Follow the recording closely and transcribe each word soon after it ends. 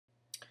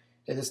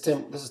Hey, this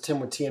is Tim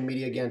with TM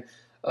Media again.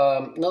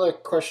 Another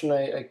question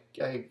I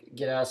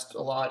get asked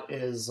a lot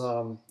is,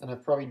 and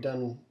I've probably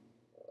done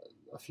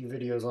a few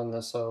videos on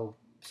this, so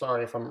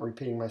sorry if I'm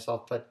repeating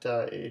myself, but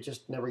it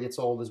just never gets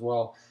old as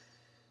well.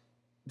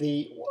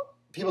 The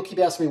People keep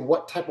asking me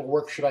what type of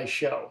work should I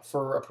show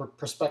for a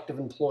prospective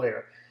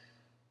employer.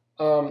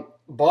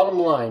 Bottom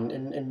line,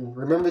 and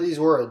remember these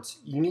words: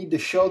 you need to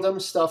show them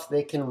stuff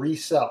they can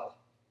resell.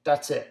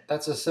 That's it.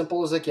 That's as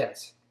simple as it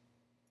gets.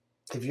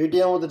 If you're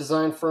dealing with a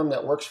design firm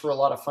that works for a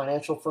lot of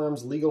financial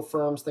firms, legal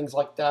firms, things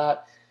like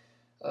that,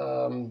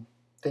 then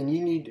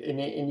you need,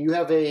 and you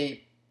have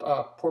a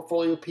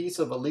portfolio piece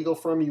of a legal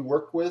firm you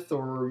work with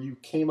or you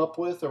came up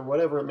with or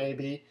whatever it may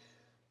be,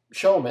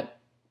 show them it.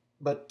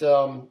 But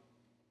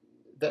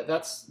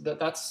that's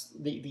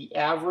the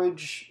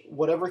average,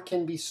 whatever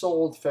can be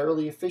sold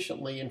fairly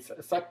efficiently and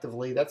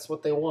effectively. That's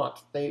what they want.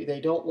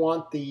 They don't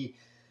want the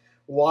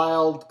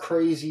wild,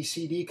 crazy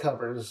CD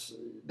covers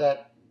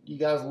that you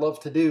guys love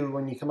to do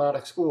when you come out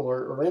of school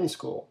or in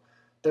school.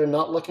 They're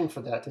not looking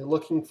for that. They're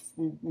looking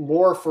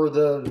more for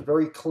the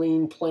very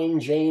clean, plain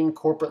Jane,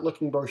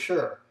 corporate-looking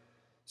brochure.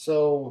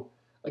 So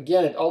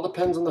again, it all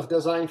depends on the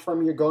design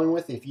firm you're going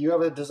with. If you have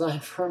a design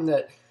firm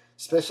that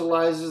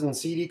specializes in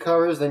CD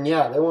covers, then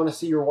yeah, they want to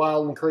see your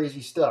wild and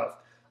crazy stuff.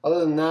 Other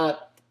than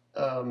that,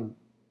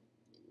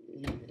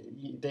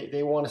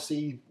 they want to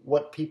see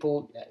what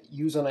people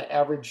use on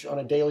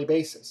a daily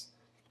basis.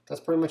 That's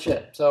pretty much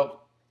it.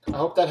 So I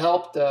hope that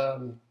helped,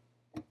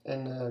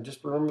 and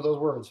just remember those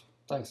words.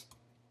 Thanks.